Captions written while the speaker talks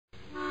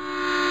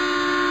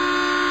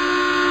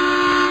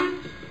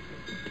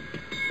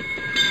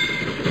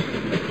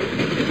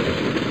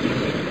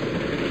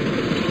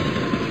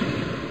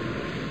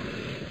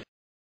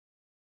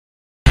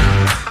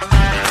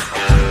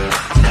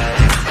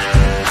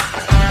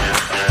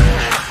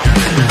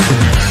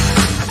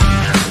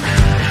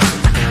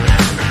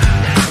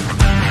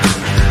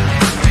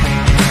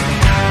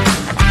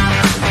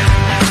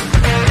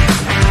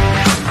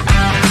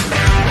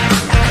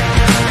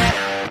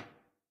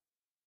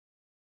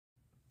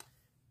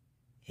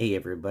Hey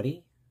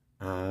everybody,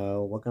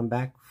 welcome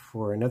back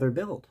for another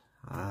build,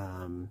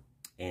 and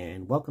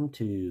welcome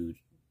to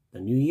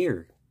the new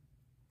year.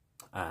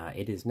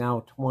 It is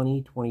now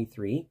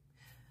 2023,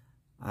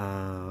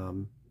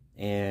 and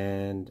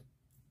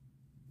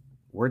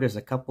we're just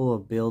a couple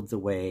of builds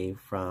away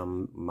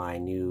from my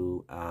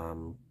new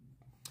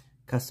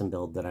custom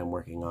build that I'm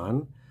working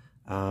on.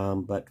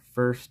 But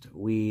first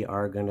we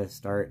are going to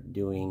start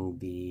doing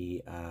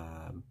the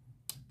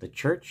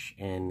church,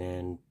 and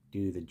then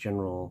do the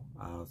general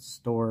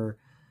store,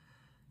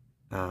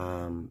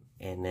 and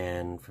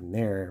then from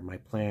there my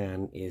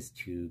plan is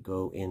to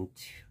go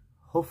into,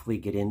 hopefully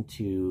get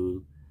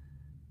into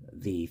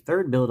the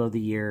third build of the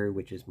year,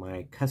 which is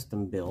my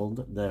custom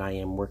build that I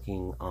am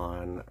working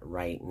on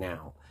right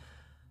now.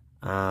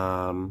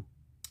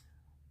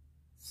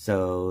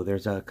 So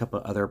there's a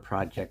couple other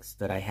projects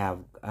that I have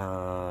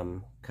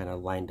kind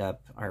of lined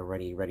up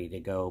already, ready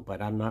to go,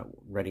 but I'm not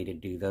ready to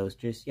do those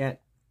just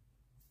yet.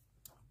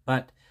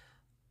 But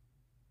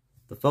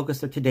the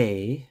focus of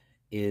today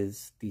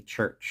is the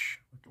church.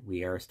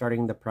 We are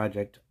starting the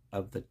project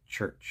of the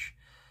church.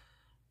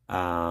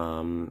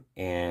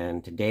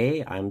 And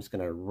today I'm just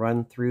going to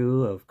run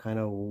through of kind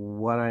of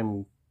what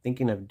I'm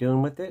thinking of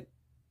doing with it.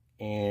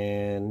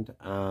 And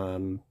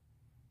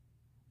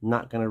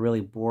not going to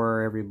really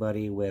bore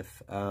everybody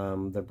with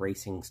the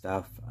bracing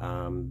stuff.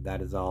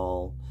 That is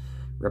all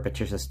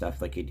repetitious stuff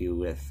like you do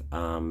with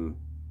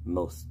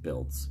most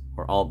builds,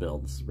 or all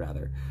builds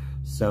rather.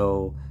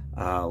 So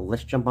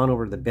let's jump on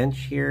over to the bench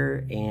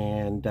here,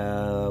 and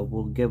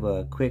we'll give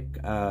a quick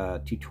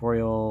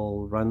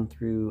tutorial run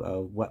through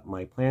of what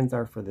my plans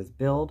are for this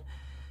build,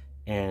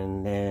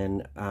 and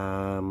then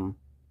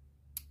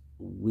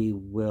we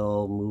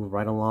will move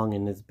right along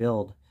in this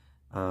build.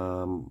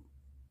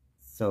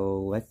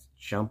 So let's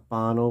jump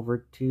on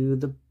over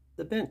to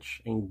the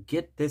bench and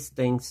get this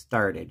thing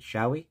started,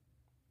 shall we?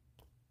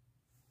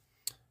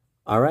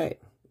 All right,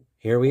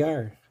 here we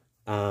are.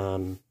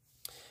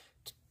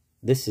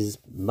 This is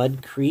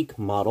Mud Creek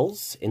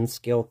Models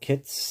N-Scale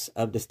Kits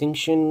of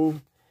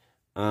Distinction.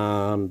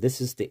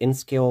 This is the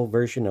N-Scale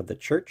version of the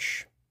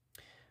church.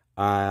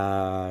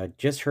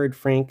 Just heard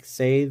Frank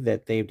say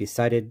that they've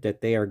decided that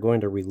they are going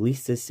to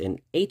release this in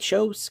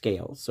HO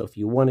scale. So if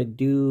you want to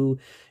do,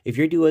 if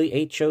you're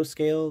doing HO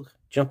scale,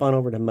 jump on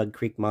over to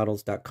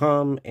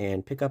mudcreekmodels.com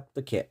and pick up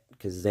the kit,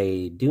 because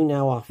they do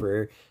now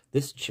offer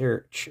this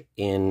church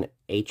in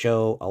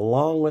HO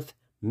along with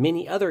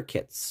many other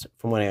kits,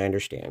 from what I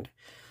understand.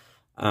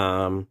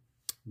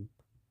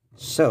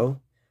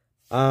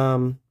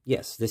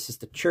 Yes, this is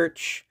the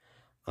church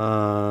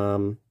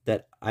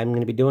that I'm going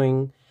to be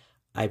doing.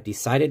 I've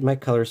decided my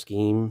color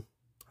scheme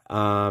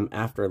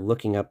after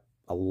looking up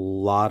a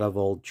lot of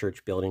old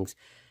church buildings.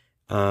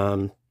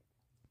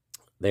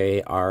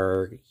 They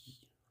are,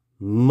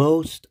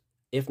 most,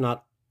 if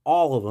not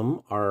all of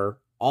them, are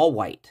all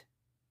white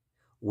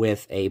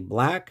with a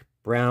black,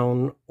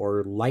 brown,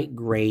 or light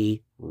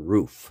gray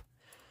roof.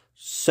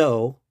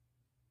 So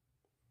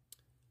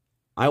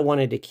I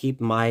wanted to keep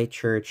my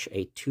church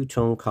a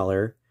two-tone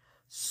color.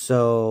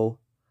 So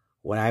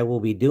what I will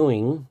be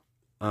doing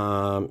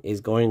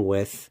is going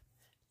with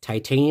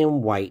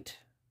titanium white.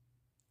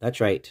 That's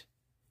right.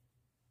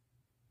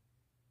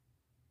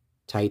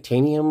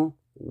 Titanium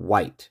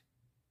white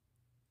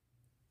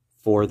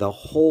for the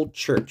whole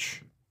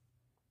church.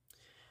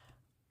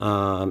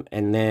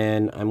 And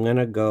then I'm going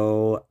to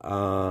go,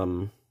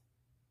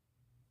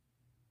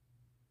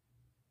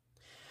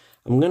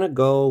 I'm going to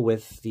go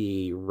with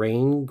the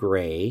rain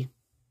gray.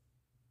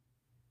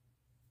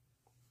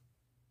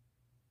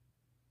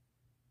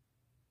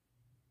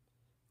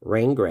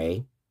 Rain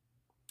gray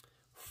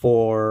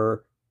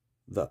for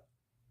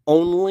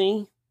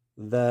only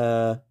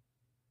the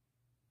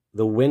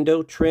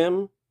window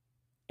trim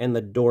and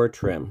the door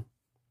trim.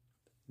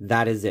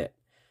 That is it.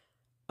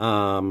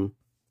 That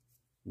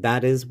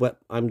is what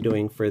I'm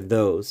doing for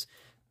those.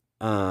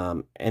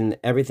 And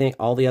everything,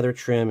 all the other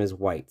trim is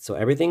white. So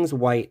everything's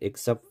white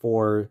except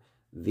for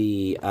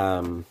the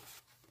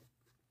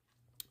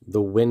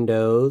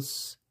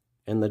windows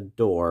and the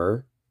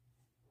door.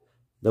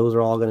 Those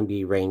are all going to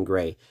be rain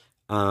gray.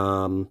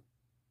 I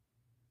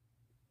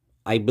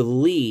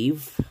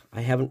believe,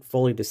 I haven't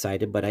fully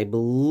decided, but I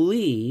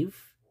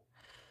believe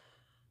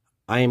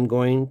I am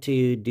going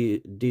to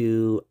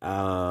do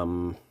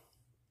I'm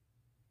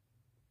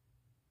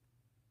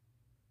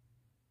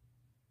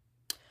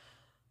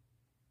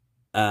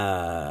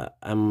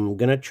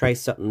going to try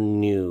something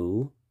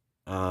new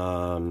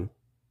for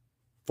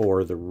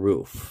the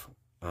roof.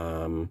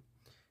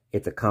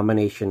 It's a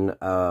combination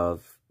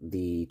of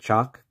the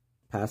chalk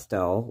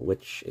pastel,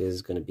 which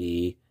is going to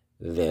be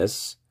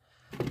this,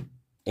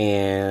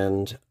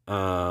 and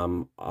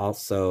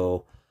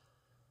also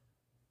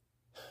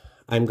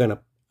I'm going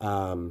to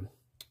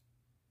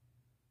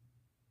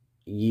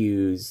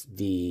use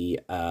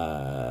the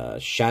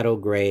shadow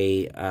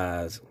gray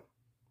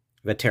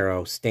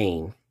Vetero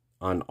stain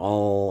on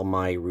all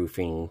my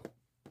roofing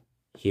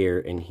here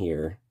and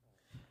here,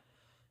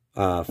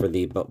 for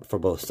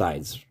both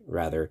sides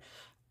rather.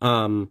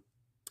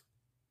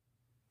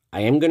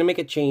 I am going to make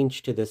a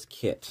change to this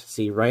kit.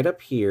 See, right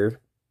up here,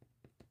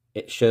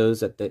 it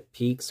shows that the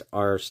peaks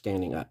are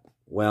standing up.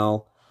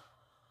 Well,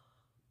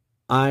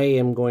 I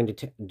am going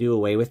to do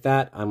away with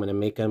that. I'm going to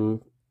make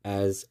them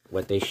as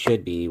what they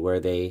should be, where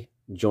they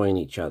join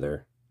each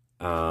other.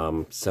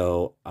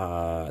 So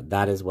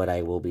that is what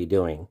I will be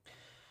doing.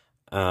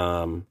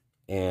 And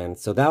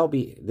so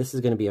this is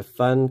going to be a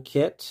fun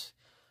kit.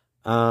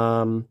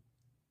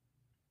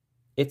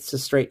 It's a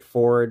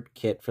straightforward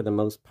kit for the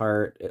most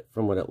part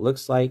from what it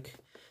looks like.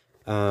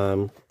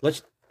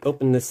 Let's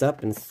open this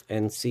up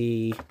and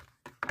see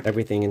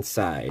everything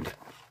inside.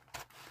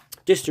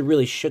 Just to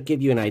really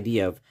give you an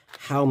idea of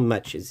how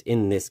much is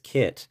in this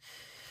kit.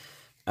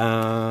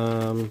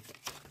 And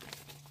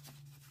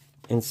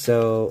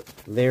so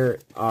there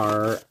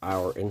are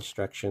our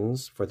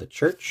instructions for the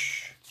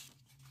church.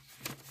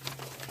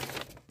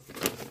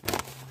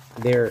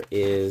 There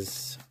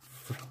is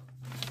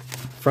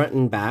front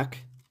and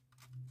back.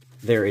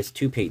 There is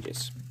 2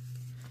 pages.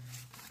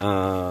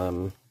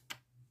 In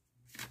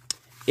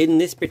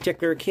this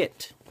particular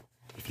kit,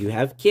 if you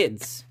have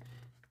kids,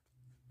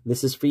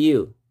 this is for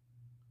you.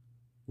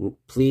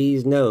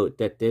 Please note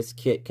that this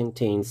kit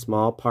contains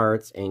small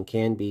parts and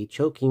can be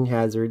choking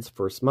hazards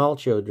for small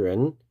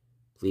children.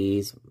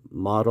 Please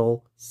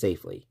model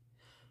safely.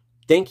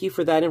 Thank you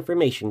for that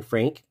information,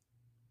 Frank.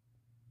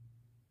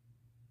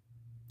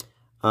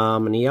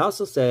 And he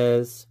also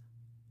says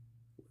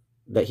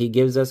that he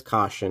gives us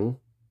caution.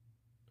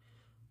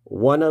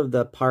 One of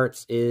the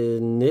parts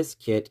in this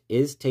kit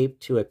is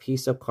taped to a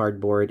piece of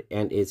cardboard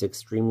and is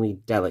extremely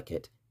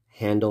delicate.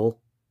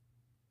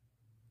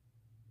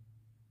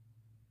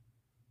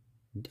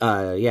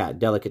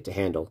 Delicate to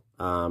handle.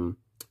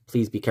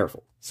 Please be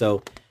careful.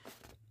 So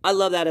I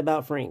love that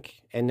about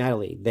Frank and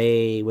Natalie.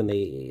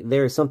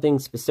 There's something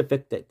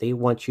specific that they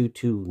want you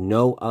to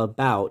know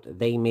about,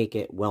 they make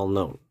it well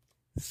known.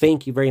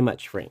 Thank you very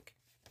much, Frank.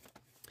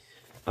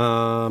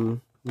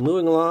 Moving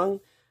along,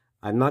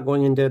 I'm not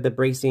going into the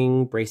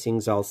bracing.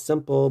 Bracing's all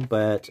simple,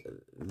 but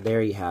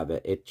there you have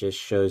it. It just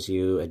shows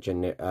you a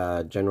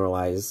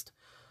generalized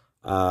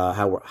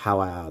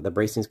how the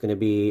bracing's going to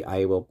be.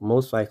 I will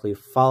most likely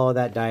follow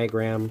that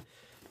diagram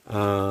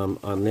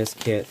on this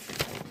kit,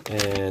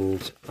 and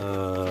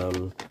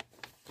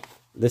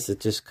this is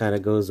just kind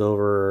of goes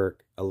over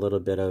a little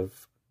bit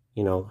of,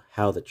 you know,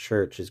 how the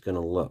church is going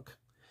to look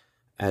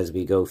as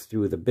we go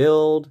through the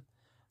build.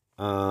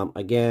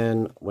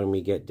 Again, when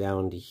we get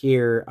down to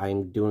here,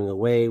 I'm doing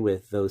away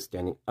with those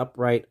standing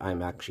upright.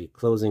 I'm actually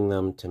closing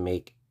them to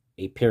make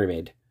a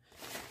pyramid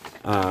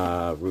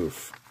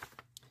roof.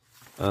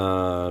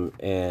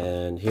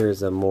 And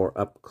here's a more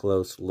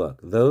up-close look.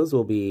 Those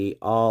will be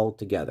all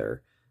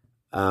together.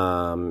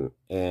 And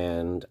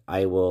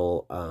I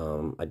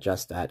will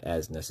adjust that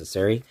as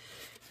necessary.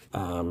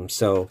 But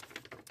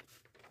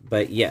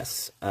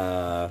yes,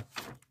 well,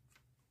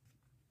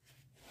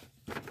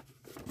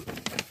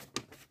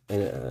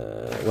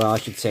 I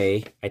should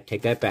say, I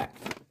take that back.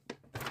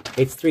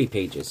 It's 3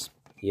 pages.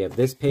 You have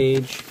this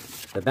page,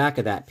 the back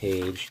of that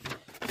page,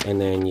 and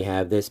then you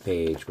have this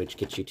page, which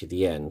gets you to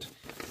the end.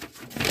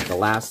 The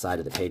last side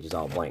of the page is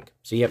all blank.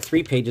 So you have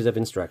 3 pages of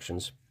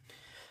instructions,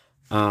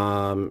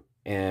 and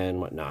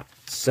whatnot.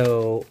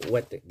 So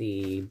what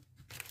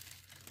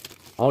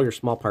all your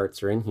small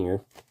parts are in here.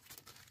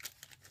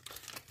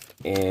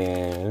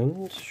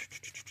 And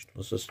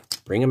let's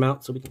just bring them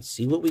out so we can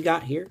see what we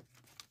got here.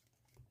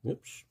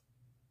 Oops.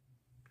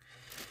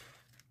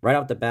 Right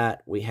off the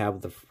bat, we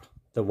have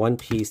the one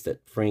piece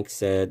that Frank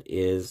said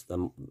is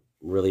the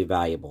really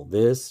valuable.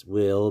 This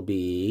will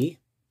be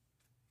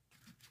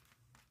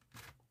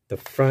the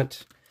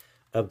front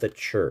of the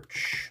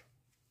church.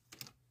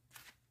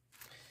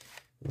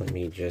 Let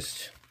me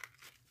just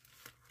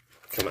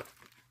come on.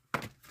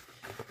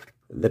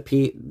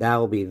 That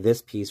will be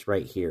this piece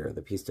right here,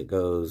 the piece that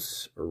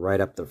goes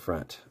right up the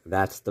front.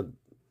 That's the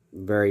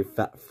very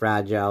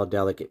fragile,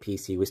 delicate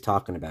piece he was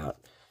talking about.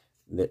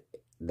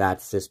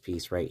 That's this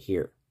piece right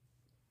here.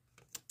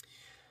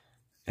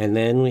 And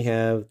then we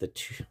have the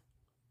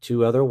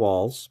two other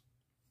walls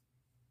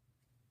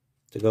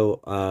to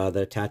go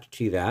that attach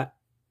to that.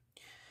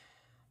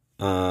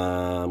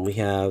 We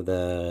have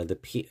the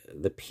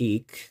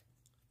peak,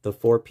 the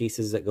 4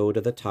 pieces that go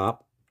to the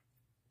top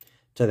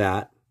to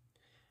that.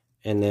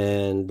 And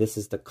then this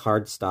is the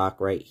cardstock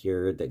right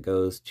here that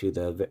goes to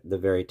the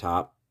very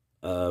top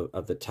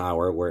of the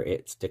tower where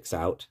it sticks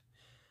out.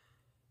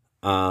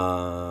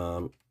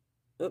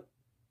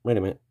 Wait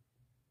a minute.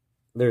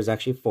 There's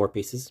actually 4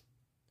 pieces.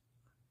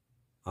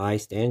 I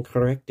stand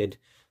corrected.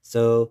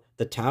 So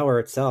the tower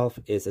itself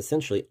is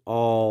essentially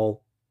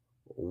all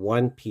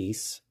one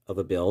piece of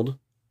a build,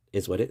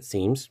 is what it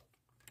seems.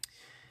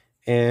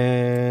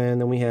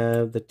 And then we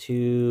have the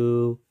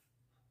 2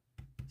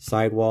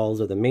 side walls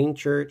of the main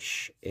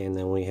church, and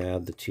then we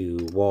have the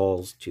 2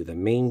 walls to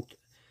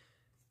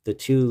the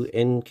 2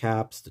 end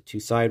caps, the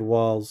 2 side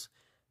walls.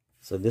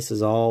 So this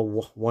is all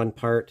one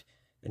part,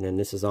 and then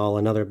this is all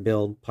another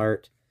build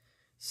part.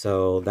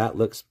 So that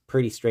looks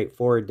pretty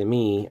straightforward to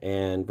me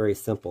and very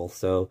simple.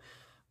 So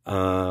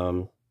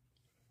Then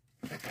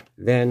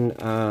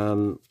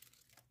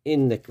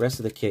in the rest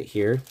of the kit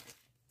here,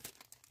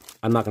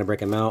 I'm not going to break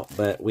them out,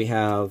 but we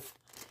have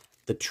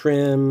the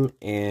trim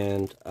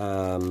and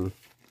the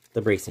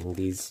bracing.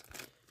 These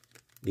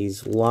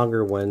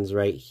longer ones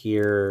right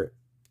here,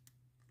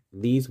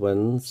 these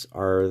ones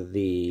are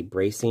the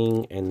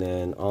bracing, and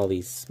then all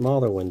these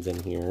smaller ones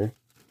in here,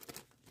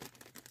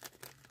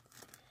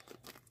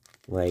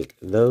 like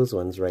those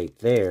ones right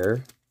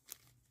there.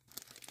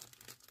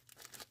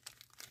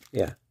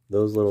 Yeah,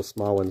 those little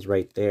small ones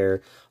right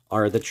there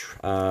are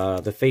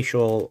the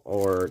facial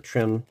or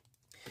trim.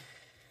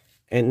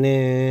 And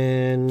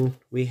then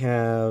we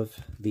have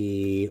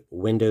the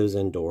windows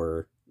and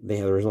door.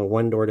 There's only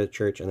one door to the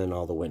church, and then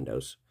all the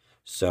windows.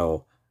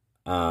 So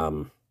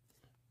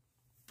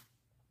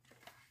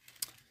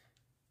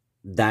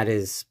that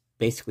is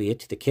basically it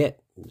to the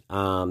kit.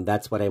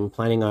 That's what I'm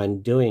planning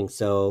on doing.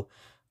 So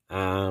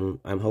I'm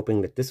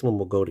hoping that this one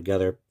will go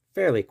together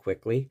fairly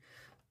quickly.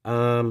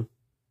 On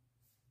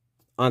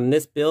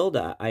this build,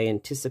 I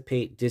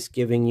anticipate just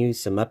giving you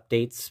some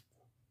updates.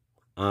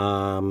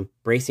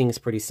 Bracing is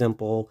pretty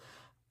simple.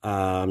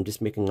 I'm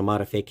just making a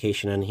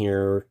modification on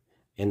here,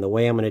 and the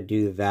way I'm going to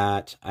do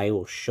that, I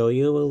will show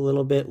you a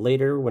little bit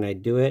later when I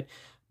do it,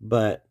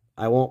 but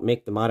I won't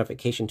make the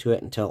modification to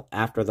it until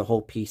after the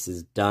whole piece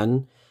is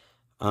done,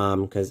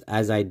 because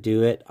as I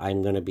do it,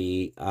 I'm going to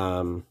be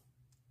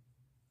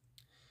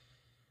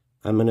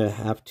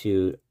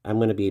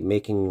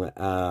making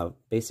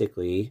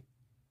basically,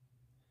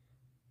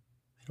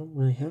 I don't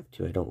really have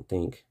to, I don't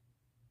think.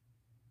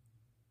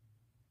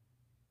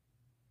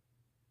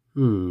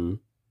 You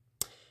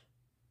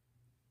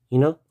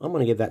know, I'm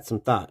going to give that some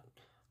thought.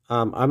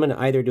 I'm going to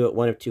either do it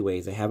one of two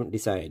ways. I haven't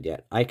decided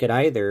yet. I could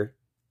either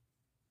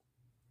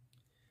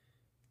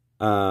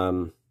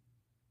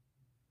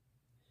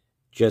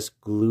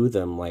just glue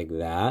them like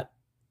that,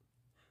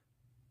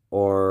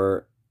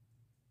 or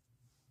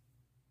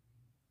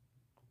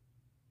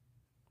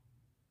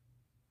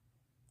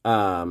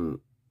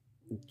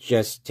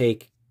just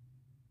take,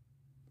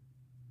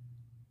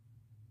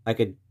 I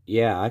could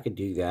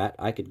do that.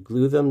 I could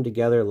glue them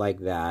together like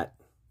that.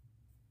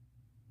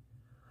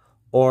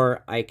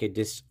 Or I could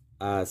just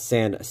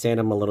sand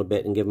them a little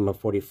bit and give them a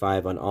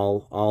 45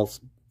 on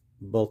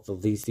both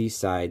of these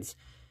sides,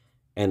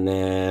 and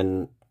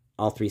then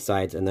all three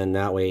sides, and then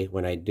that way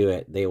when I do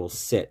it, they will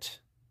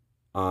sit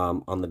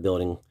on the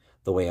building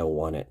the way I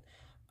want it.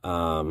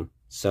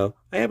 So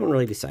I haven't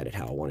really decided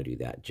how I want to do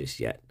that just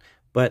yet,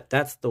 but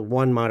that's the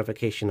one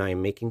modification I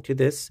am making to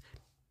this.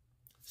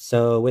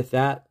 So with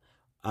that,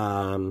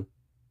 the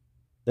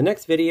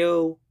next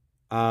video,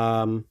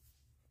 I'll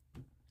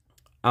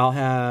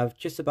have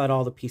just about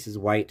all the pieces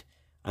white.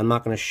 I'm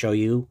not going to show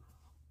you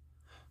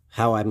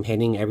how I'm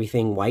painting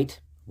everything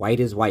white.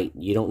 White is white.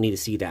 You don't need to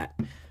see that.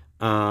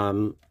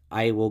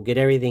 I will get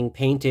everything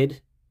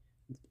painted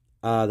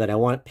that I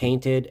want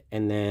painted,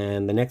 and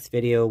then the next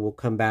video will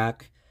come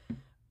back,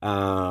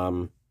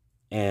 and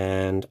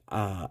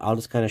I'll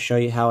just kind of show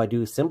you how I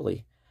do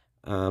assembly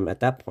at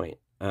that point.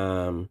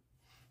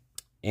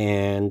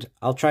 And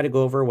I'll try to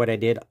go over what I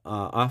did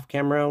off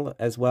camera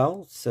as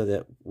well, so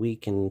that we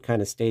can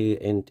kind of stay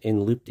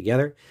in loop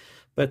together.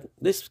 But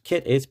this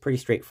kit is pretty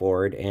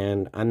straightforward,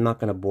 and I'm not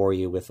going to bore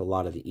you with a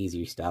lot of the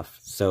easier stuff.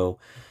 So,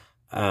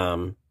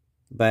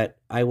 but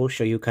I will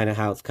show you kind of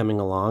how it's coming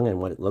along and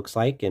what it looks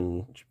like,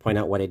 and point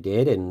out what I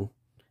did and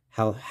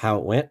how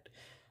it went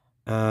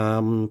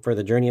for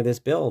the journey of this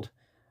build.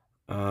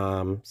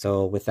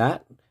 So with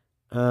that,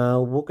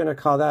 we're going to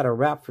call that a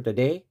wrap for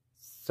today.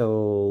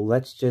 So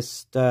let's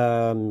just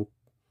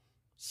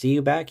see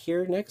you back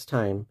here next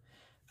time.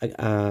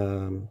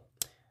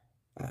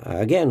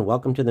 Again,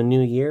 welcome to the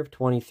new year of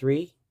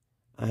 23,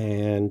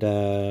 and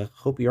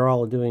hope you're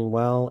all doing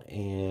well,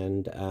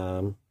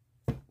 and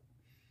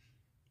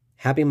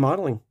happy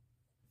modeling.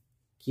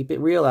 Keep it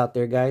real out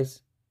there,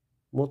 guys.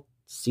 We'll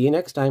see you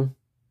next time.